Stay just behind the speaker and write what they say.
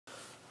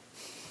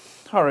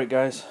Alright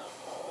guys,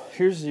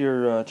 here's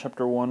your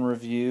chapter 1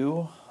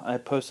 review. I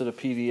posted a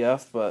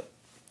PDF but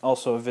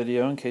also a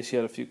video in case you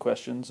had a few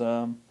questions.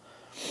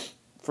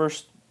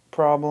 First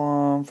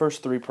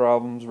three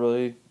problems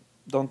really,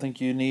 don't think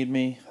you need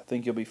me. I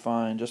think you'll be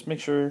fine. Just make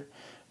sure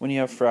when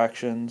you have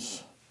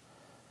fractions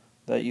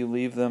that you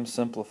leave them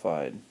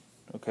simplified.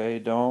 Okay,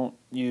 don't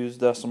use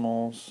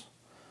decimals.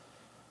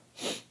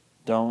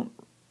 Don't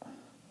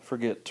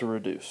forget to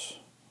reduce.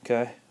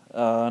 Okay.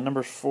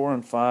 Numbers 4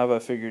 and 5, I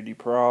figured you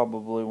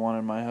probably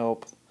wanted my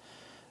help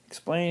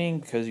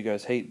explaining because you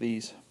guys hate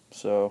these.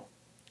 So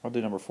I'll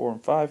do number 4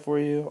 and 5 for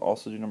you.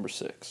 Also do number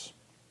 6.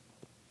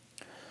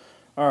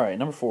 Alright,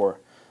 number 4.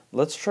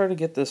 Let's try to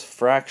get this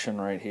fraction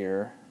right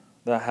here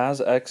that has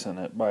x in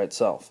it by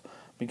itself,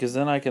 because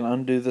then I can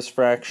undo this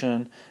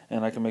fraction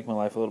and I can make my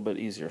life a little bit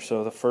easier.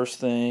 So the first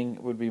thing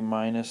would be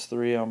minus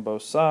 3 on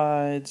both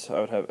sides.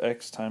 I would have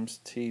x times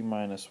t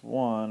minus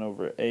 1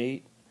 over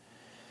 8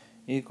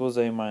 equals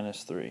a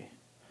minus 3.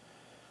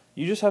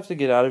 You just have to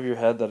get out of your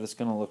head that it's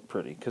going to look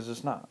pretty, because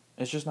it's not.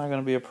 It's just not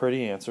going to be a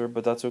pretty answer,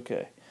 but that's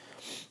okay.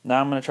 Now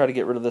I'm going to try to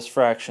get rid of this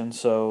fraction,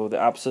 so the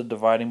opposite of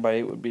dividing by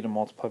 8 would be to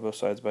multiply both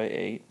sides by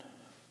 8.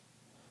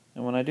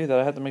 And when I do that,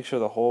 I have to make sure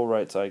the whole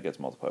right side gets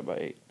multiplied by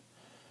 8.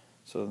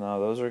 So now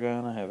those are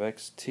going to have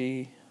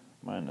xt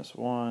minus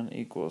 1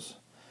 equals,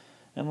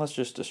 and let's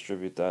just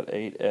distribute that,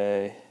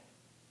 8a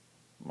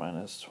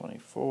minus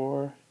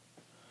 24.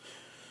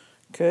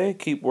 Okay,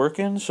 keep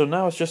working. So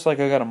now it's just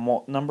like I got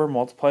a number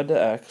multiplied to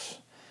x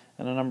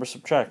and a number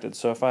subtracted.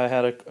 So if I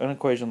had an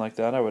equation like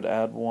that, I would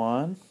add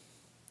 1.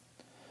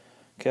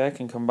 Okay, I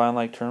can combine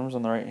like terms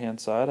on the right hand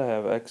side. I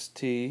have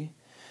xt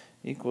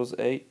equals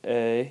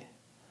 8a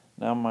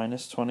now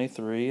minus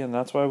 23, and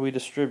that's why we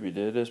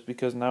distributed, is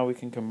because now we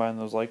can combine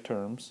those like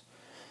terms.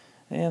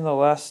 And the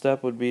last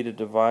step would be to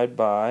divide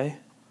by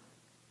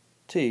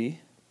t.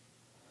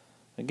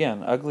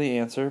 Again, ugly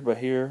answer, but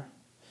here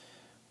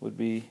would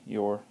be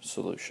your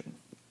solution.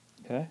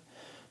 Okay.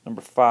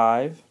 Number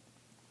 5.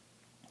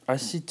 I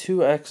see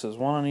two x's,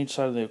 one on each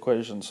side of the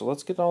equation, so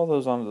let's get all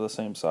those onto the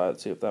same side,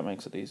 see if that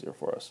makes it easier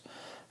for us.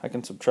 I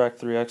can subtract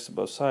 3x to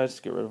both sides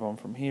to get rid of them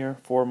from here.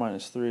 4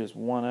 minus 3 is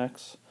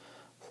 1x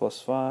plus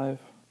 5.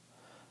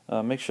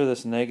 Make sure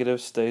this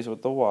negative stays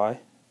with the y.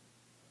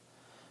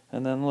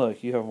 And then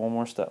look, you have one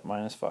more step,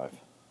 minus 5.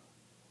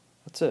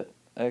 That's it.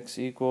 X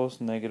equals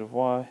negative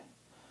y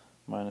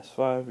minus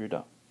 5. You're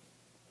done.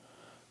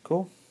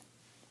 Cool.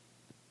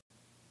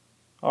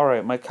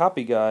 Alright, my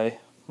copy guy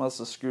must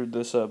have screwed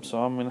this up,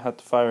 so I'm going to have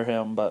to fire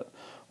him, but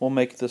we'll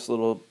make this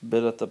little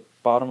bit at the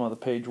bottom of the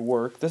page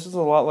work. This is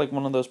a lot like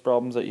one of those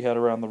problems that you had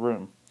around the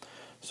room.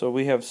 So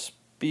we have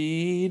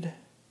speed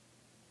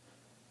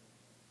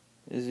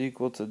is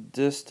equal to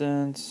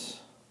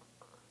distance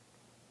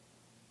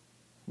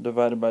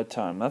divided by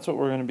time. That's what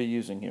we're going to be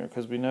using here,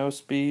 because we know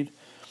speed,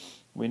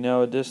 we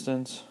know a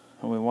distance,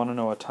 and we want to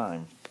know a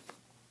time.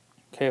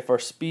 Okay, if our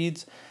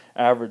speeds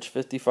average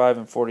 55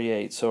 and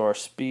 48, so our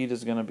speed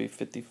is going to be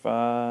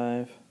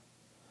 55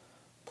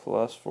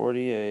 plus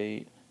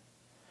 48.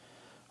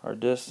 Our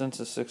distance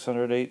is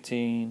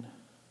 618.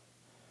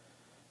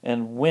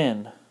 And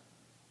when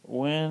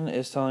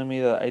is telling me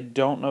that I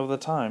don't know the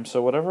time.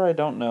 So whatever I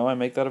don't know, I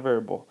make that a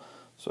variable.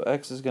 So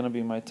x is going to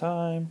be my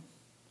time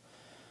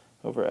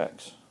over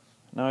x.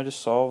 Now I just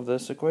solve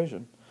this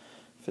equation.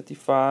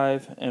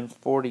 55 and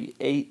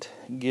 48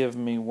 give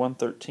me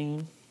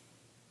 113.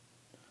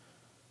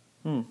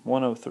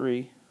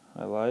 103.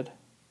 I lied.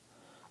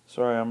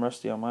 Sorry, I'm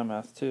rusty on my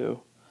math too.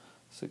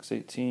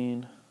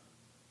 618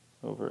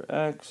 over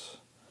x.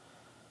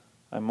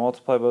 I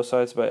multiply both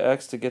sides by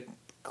x to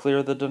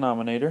clear the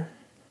denominator.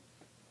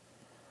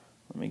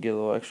 Let me get a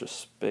little extra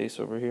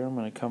space over here. I'm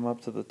going to come up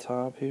to the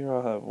top here.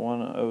 I'll have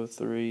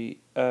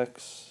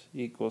 103x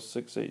equals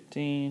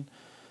 618.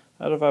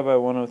 I divide by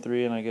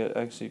 103 and I get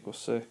x equals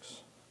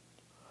 6.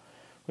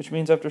 Which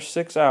means after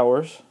 6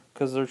 hours,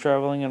 because they're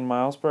traveling in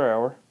miles per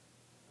hour,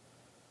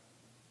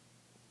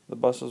 the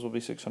buses will be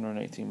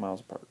 618 miles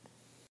apart.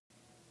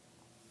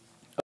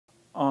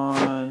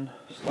 On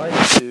slide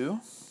 2,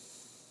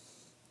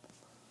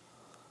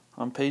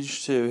 on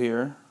page 2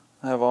 here,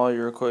 I have all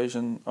your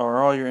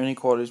all your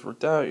inequalities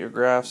worked out, your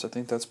graphs. I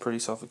think that's pretty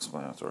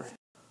self-explanatory.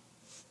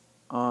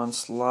 On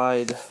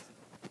slide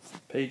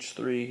page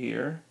 3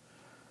 here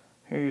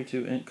are your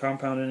two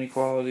compound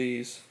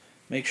inequalities.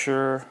 Make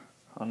sure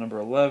on number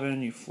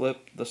 11 you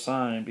flip the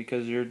sign,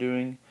 because you're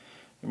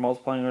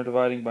multiplying or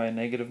dividing by a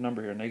negative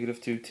number here,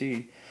 negative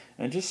 2t,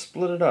 and just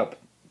split it up.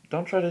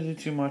 Don't try to do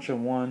too much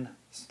in one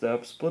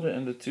step. Split it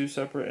into two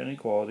separate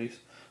inequalities,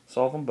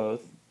 solve them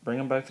both, bring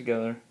them back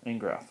together, and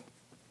graph.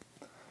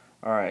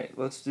 Alright,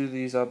 let's do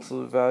these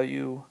absolute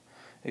value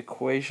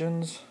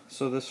equations.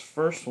 So this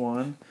first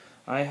one,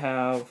 I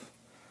have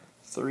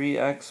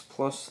 3x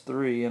plus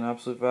 3 in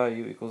absolute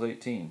value equals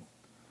 18.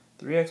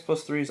 3x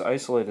plus 3 is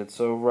isolated,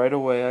 so right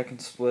away I can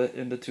split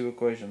into two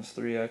equations.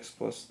 3x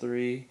plus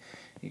 3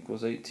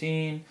 equals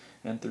 18,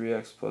 and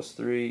 3x plus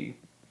 3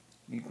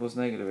 equals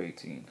negative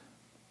 18.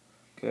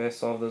 Okay, I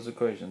solve those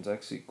equations.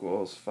 X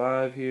equals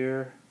 5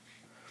 here,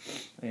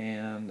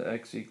 and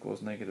x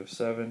equals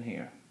 -7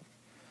 here.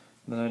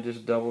 Then I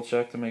just double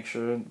check to make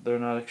sure they're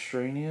not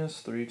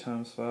extraneous. 3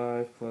 times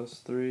 5 plus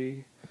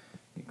 3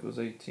 equals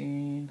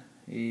 18.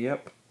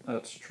 Yep,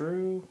 that's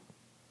true.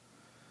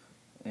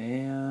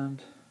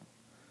 And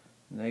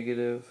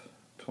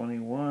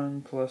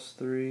 -21 plus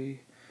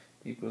 3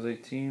 equals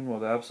 18. Well,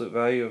 the absolute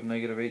value of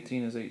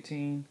 -18 is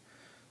 18.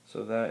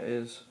 So that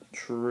is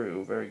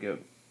true. Very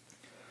good.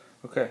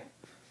 Okay,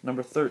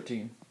 number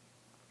 13.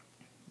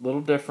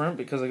 Little different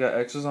because I got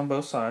x's on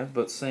both sides,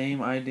 but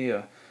same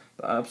idea.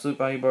 The absolute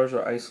value bars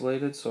are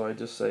isolated, so I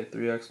just say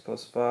 3x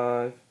plus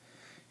 5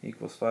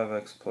 equals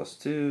 5x plus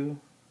 2.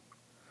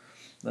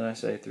 Then I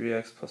say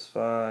 3x plus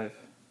 5,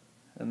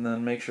 and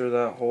then make sure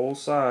that whole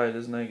side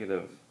is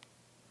negative.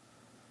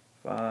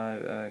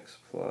 5x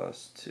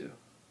plus 2.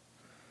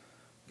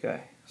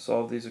 Okay,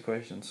 solve these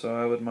equations. So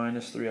I would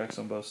minus 3x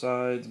on both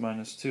sides,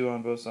 minus 2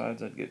 on both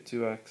sides. I'd get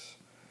 2x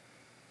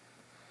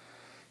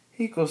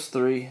equals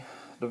 3.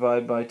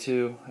 Divide by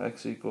 2,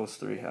 x equals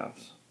 3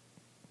 halves.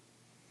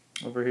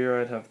 Over here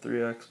I'd have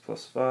 3x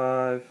plus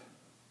 5.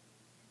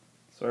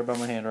 Sorry about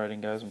my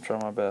handwriting, guys. I'm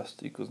trying my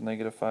best. Equals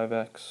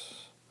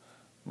 -5x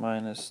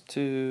minus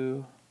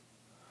 2.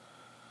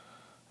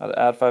 I'd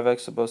add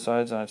 5x to both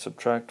sides, and I'd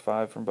subtract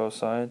 5 from both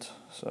sides.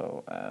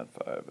 So add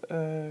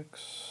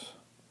 5x.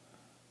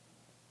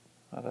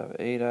 I'd have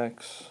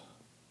 8x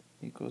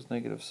equals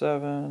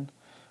 -7,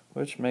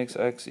 which makes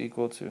x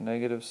equal to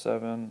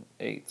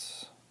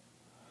 -7/8.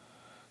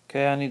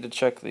 Okay, I need to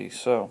check these.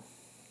 So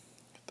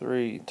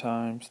 3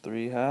 times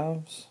 3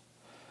 halves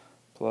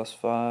plus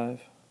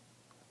 5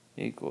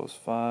 equals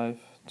 5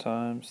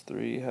 times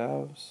 3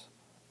 halves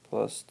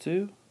plus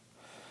 2.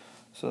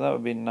 So that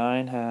would be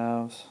 9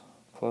 halves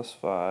plus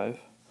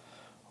 5,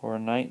 or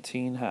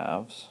 19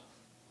 halves.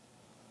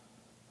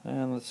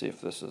 And let's see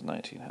if this is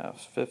 19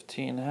 halves.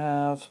 15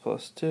 halves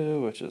plus 2,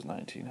 which is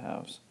 19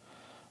 halves.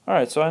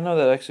 Alright, so I know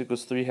that x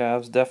equals 3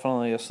 halves.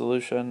 Definitely a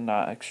solution,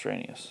 not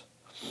extraneous.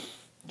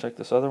 Check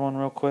this other one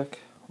real quick.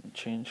 Let me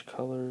change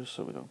colors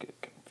so we don't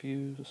get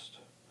confused.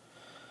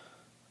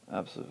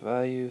 Absolute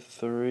value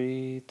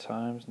 3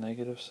 times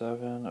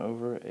 -7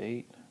 over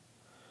 8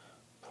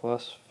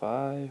 plus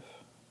 5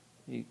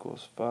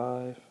 equals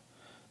 5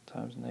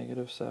 times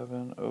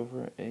 -7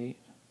 over 8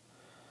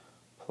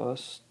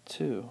 plus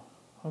 2.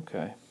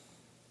 Okay.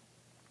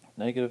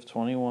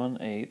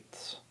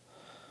 -21/8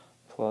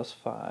 plus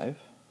 5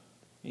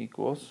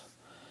 equals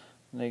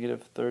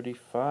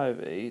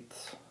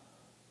 -35/8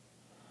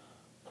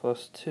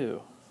 plus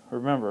 2.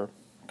 Remember,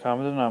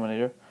 common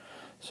denominator.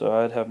 So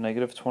I'd have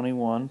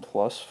 -21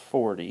 plus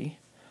 40.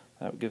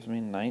 That gives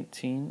me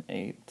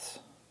 19/8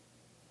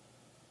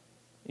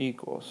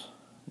 equals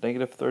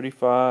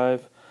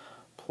 -35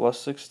 plus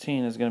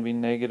 16 is going to be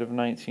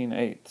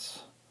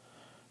 -19/8.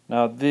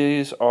 Now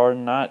these are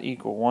not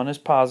equal. One is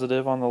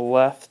positive on the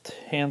left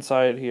hand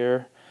side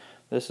here.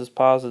 This is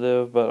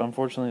positive, but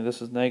unfortunately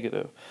this is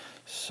negative.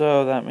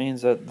 So that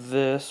means that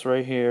this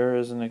right here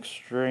is an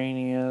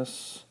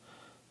extraneous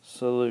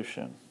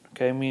solution.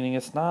 Okay, meaning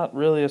it's not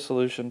really a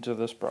solution to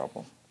this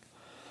problem.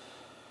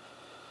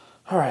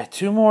 Alright,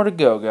 2 more to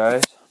go,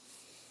 guys.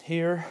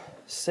 Here,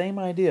 same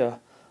idea.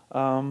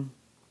 The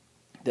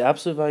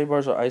absolute value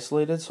bars are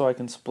isolated, so I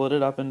can split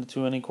it up into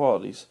 2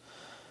 inequalities.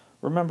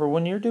 Remember,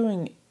 when you're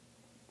doing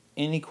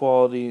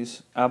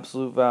inequalities,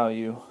 absolute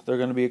value, they're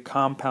going to be a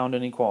compound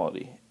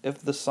inequality. If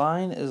the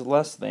sign is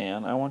less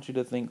than, I want you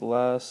to think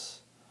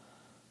less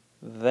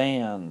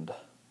than,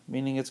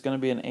 meaning it's going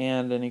to be an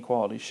and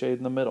inequality, shade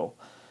in the middle.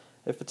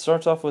 If it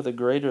starts off with a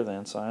greater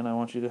than sign, I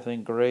want you to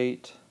think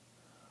great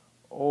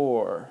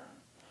or,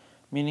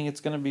 meaning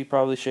it's going to be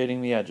probably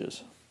shading the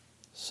edges.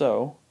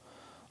 So,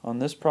 on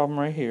this problem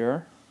right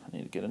here, I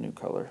need to get a new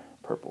color.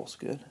 Purple's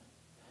good.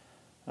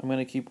 I'm going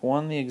to keep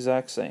one the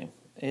exact same.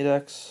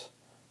 8x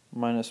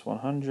minus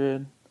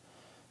 100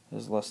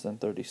 is less than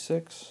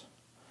 36.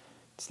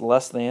 It's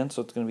less than,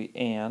 so it's going to be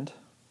and.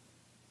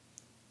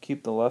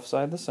 Keep the left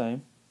side the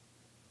same.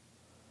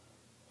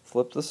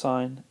 Flip the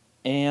sign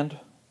and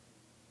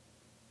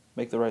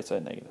make the right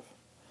side negative.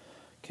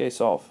 Okay,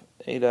 solve.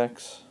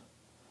 8x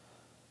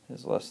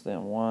is less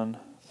than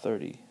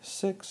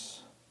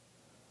 136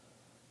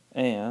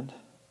 and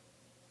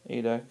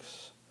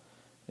 8x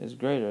is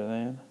greater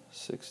than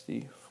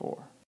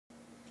 64.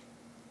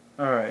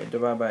 Alright,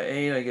 divide by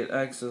 8, I get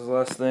x is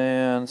less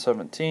than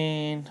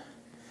 17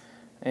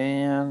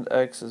 and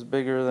x is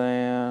bigger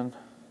than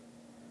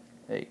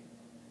 8.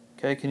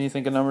 Okay, can you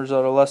think of numbers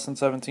that are less than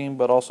 17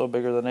 but also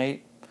bigger than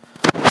 8?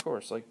 Of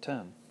course, like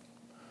 10.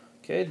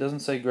 Okay, it doesn't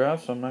say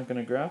graph, so I'm not going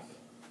to graph.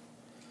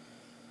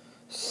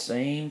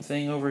 Same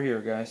thing over here,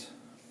 guys.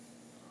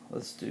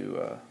 Let's do,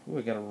 ooh,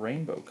 I got a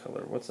rainbow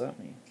color. What's that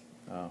mean?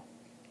 Oh,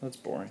 that's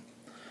boring.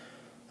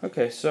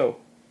 Okay, so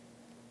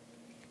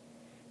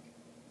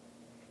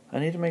I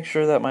need to make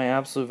sure that my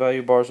absolute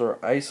value bars are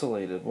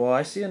isolated. Well,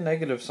 I see a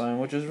negative sign,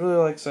 which is really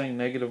like saying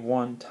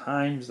 -1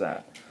 times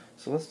that.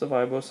 So let's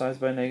divide both sides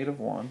by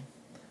 -1.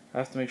 I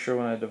have to make sure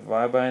when I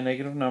divide by a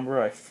negative number,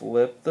 I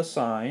flip the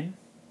sign.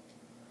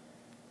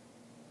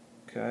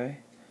 Okay?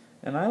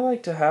 And I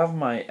like to have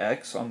my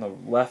x on the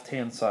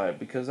left-hand side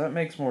because that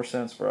makes more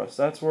sense for us.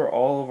 That's where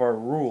all of our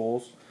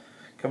rules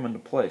come into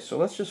place. So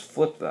let's just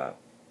flip that.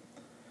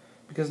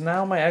 Because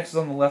now my x is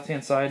on the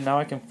left-hand side, now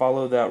I can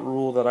follow that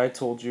rule that I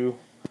told you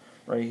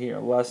right here,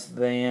 less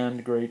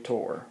than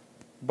greater.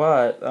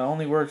 But that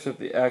only works if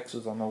the x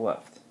is on the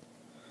left.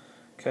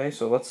 Okay,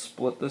 so let's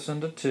split this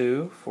into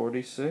 2.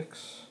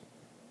 46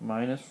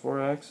 minus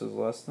 4x is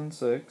less than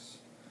 6.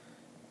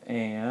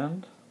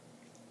 And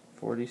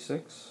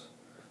 46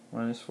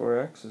 minus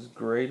 4x is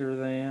greater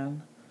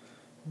than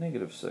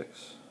negative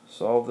 6.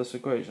 Solve this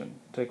equation.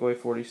 Take away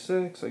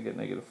 46, I get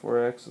negative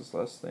 4x is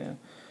less than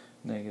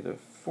negative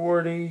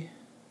 40.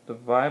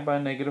 Divide by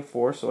negative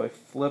 4, so I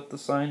flip the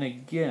sign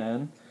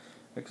again.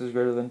 X is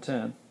greater than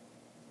 10.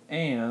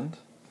 And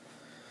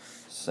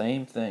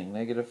same thing,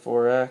 negative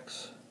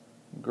 4x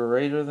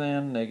greater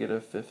than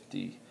negative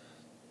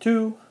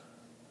 52.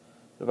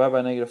 Divide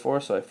by negative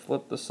 4, so I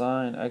flip the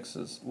sign. X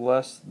is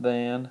less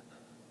than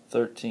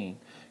 13.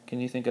 Can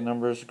you think of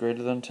numbers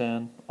greater than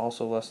 10,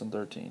 also less than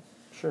 13?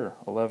 Sure,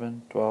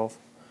 11, 12,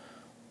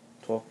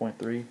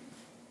 12.3.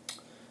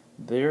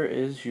 There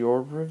is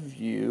your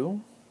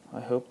review. I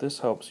hope this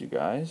helps you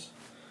guys.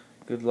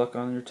 Good luck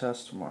on your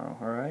test tomorrow,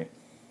 alright?